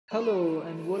Hello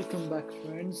and welcome back,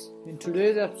 friends. In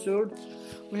today's episode,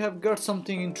 we have got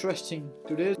something interesting.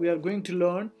 Today, we are going to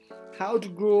learn how to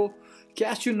grow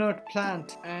cashew nut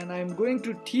plant, and I'm going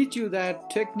to teach you that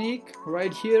technique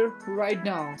right here, right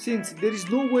now. Since there is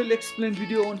no well explained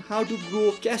video on how to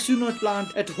grow cashew nut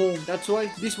plant at home, that's why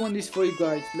this one is for you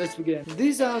guys. Let's begin.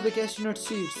 These are the cashew nut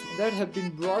seeds that have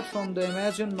been brought from the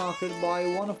Amazon market by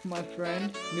one of my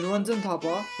friend Niranjan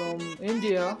Thapa from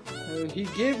India. He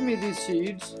gave me these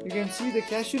seeds. You can see the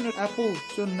cashew nut apple.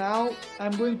 So now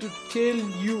I'm going to tell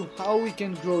you how we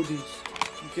can grow these.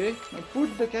 Okay, now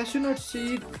put the cashew nut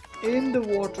seed in the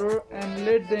water and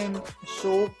let them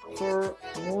soak for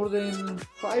more than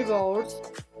 5 hours.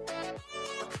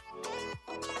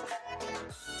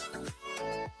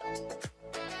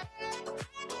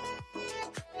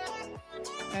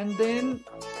 And then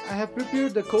I have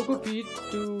prepared the cocoa peat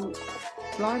to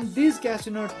plant these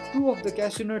two of the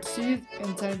cashew nut seeds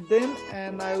inside them,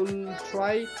 and I will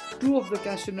try 2 of the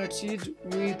cashew nut seeds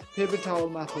with paper towel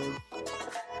method.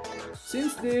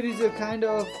 Since there is a kind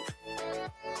of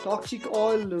toxic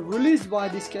oil released by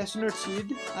this cashew nut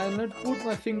seed, I will not put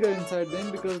my finger inside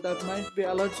them because that might be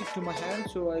allergic to my hand,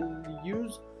 so I'll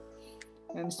use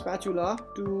a spatula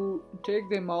to take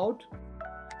them out.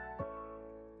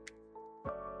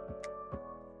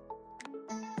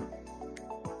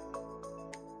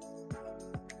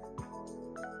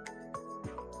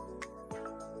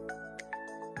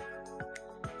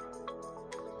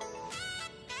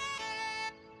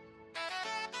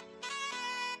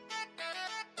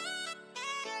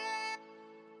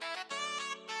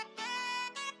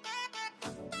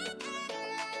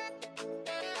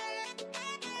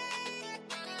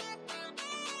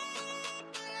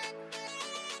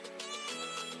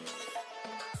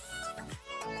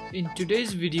 In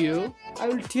today's video, I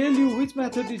will tell you which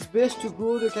method is best to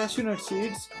grow the cashew nut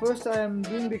seeds. First, I am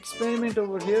doing the experiment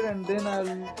over here, and then I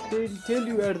will tell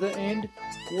you at the end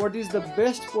what is the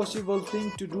best possible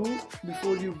thing to do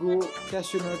before you grow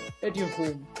cashew nut at your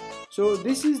home. So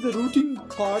this is the rooting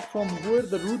part from where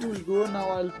the root will grow. Now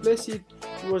I'll place it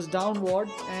towards downward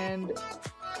and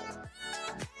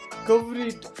cover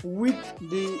it with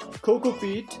the cocoa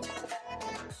peat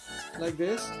like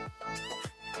this.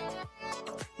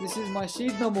 This is my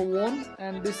seed number 1,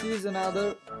 and this is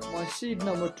my seed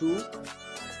number 2.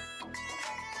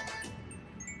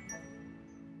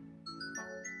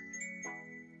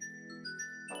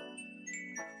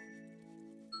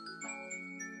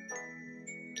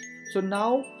 So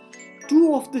now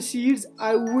 2 of the seeds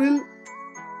I will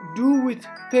do with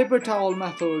paper towel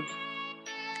method.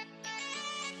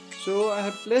 So I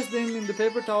have placed them in the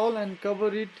paper towel and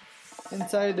cover it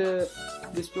inside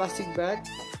this plastic bag.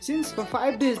 Since for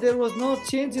 5 days there was no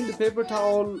change in the paper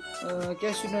towel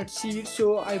cashew nut seed,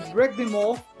 so I break them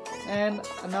off, and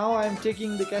now I am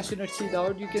taking the cashew nut seed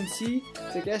out. You can see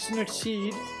the cashew nut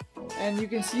seed, and you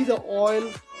can see the oil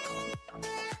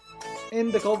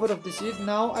in the cover of the seed.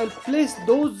 Now I'll place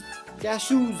those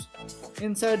cashews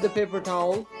inside the paper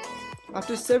towel.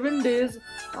 After 7 days,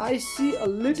 I see a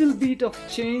little bit of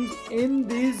change in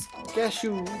these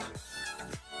cashews.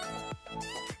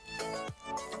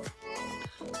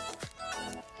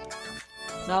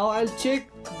 Now I'll check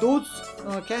those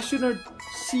cashew nut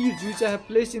seeds which I have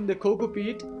placed in the cocoa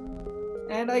peat,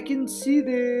 and I can see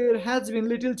there has been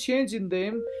little change in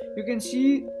them. You can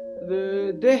see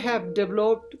they have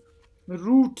developed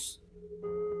roots,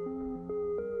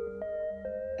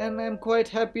 and I'm quite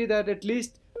happy that at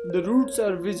least the roots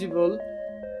are visible.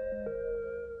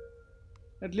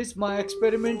 At least my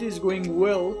experiment is going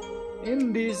well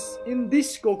in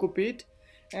this cocoa peat.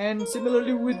 And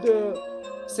similarly with the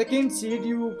second seed,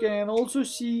 you can also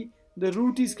see the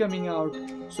root is coming out.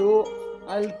 So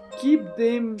I'll keep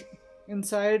them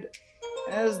inside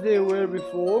as they were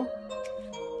before.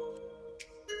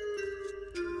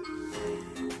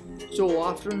 So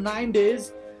after 9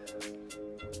 days,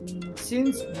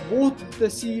 since both the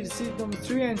seed number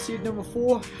 3 and seed number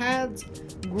 4 has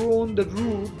grown the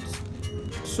roots,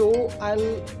 so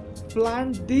I'll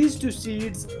plant these 2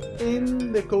 seeds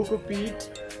in the cocoa peat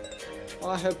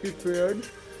I have prepared.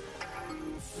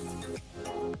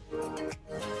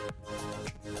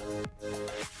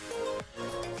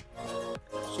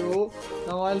 So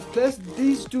now I'll place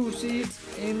these 2 seeds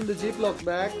in the Ziploc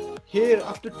bag. Here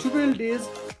after 12 days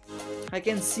I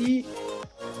can see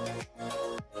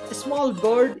a small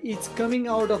bird is coming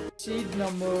out of seed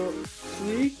number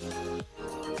 3.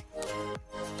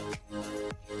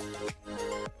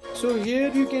 So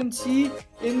here you can see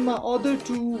in my other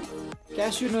 2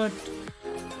 cashew nut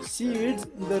seeds,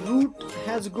 the root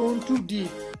has grown too deep.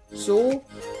 So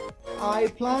I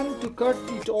plan to cut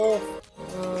it off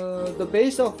the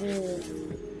base of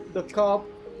the cup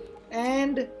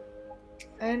and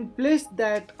place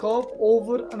that cup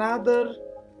over another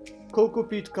cocoa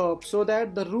peat cup so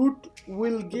that the root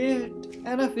will get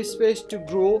enough space to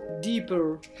grow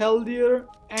deeper, healthier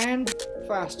and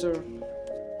faster.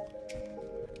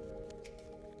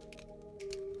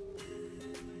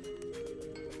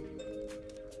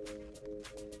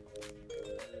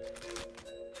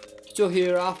 So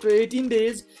here after 18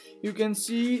 days you can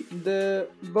see the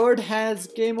bird has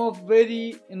came off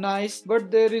very nice, but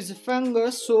there is a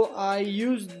fungus, so I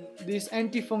used this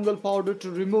antifungal powder to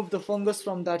remove the fungus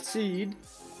from that seed.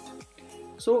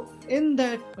 So in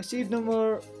that seed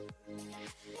number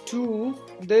 2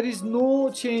 there is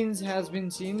no change has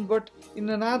been seen, but in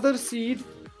another seed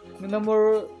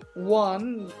number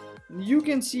 1 you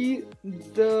can see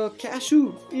the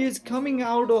cashew is coming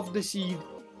out of the seed.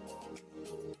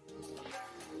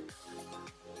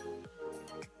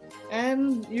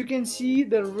 And you can see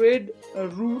the red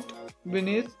root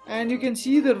beneath, and you can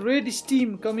see the red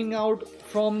steam coming out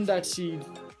from that seed.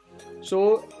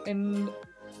 So in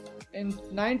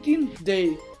 19th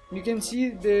day you can see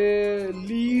the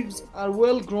leaves are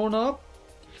well grown up,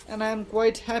 and I am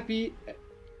quite happy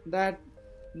that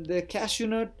the cashew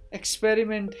nut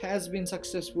experiment has been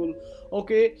successful.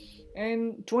 Okay,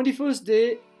 and 21st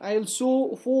day I'll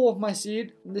sow 4 of my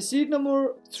seed. The seed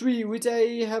number 3, which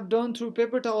I have done through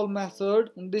paper towel method,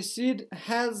 the seed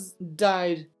has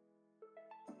died.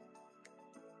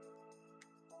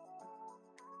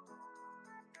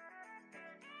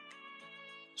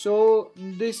 So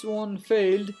this one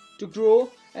failed to grow,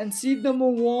 and seed number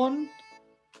 1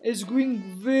 is going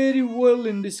very well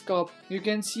in this cup. You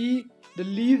can see the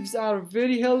leaves are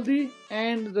very healthy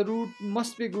and the root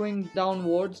must be going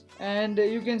downwards, and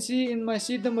you can see in my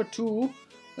seed number 2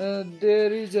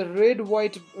 there is a red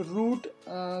white root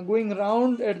going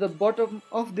round at the bottom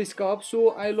of this cup, so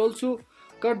I'll also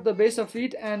cut the base of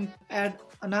it and add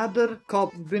another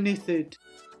cup beneath it.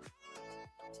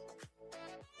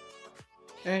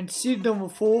 And seed number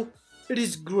 4, it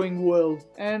is growing well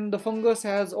and the fungus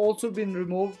has also been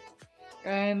removed,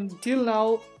 and till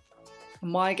now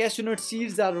my cashew nut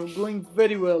seeds are growing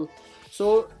very well.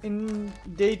 So in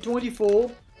day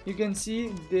 24 you can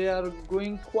see they are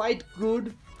going quite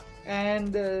good,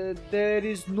 and there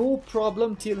is no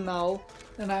problem till now,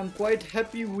 and I'm quite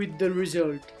happy with the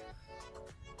result,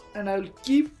 and I'll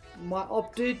keep my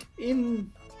update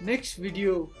in next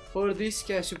video for this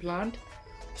cashew plant.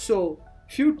 So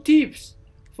few tips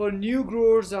for new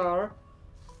growers are: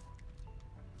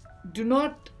 do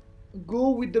not go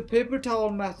with the paper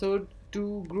towel method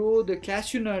to grow the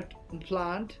cashew nut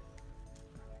plant,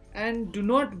 and do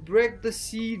not break the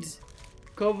seeds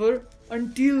cover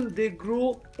until they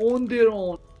grow on their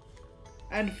own.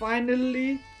 And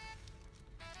finally,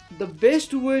 the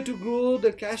best way to grow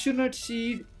the cashew nut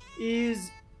seed is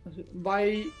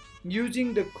by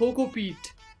using the cocoa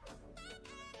peat,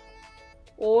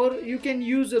 or you can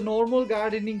use a normal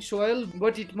gardening soil,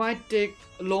 but it might take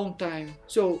a long time.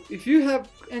 So if you have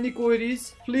any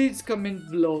queries, please comment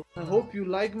below. I hope you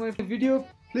like my video.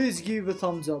 Please give a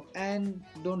thumbs up and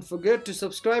don't forget to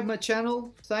subscribe my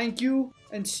channel. Thank you,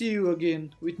 and see you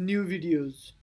again with new videos.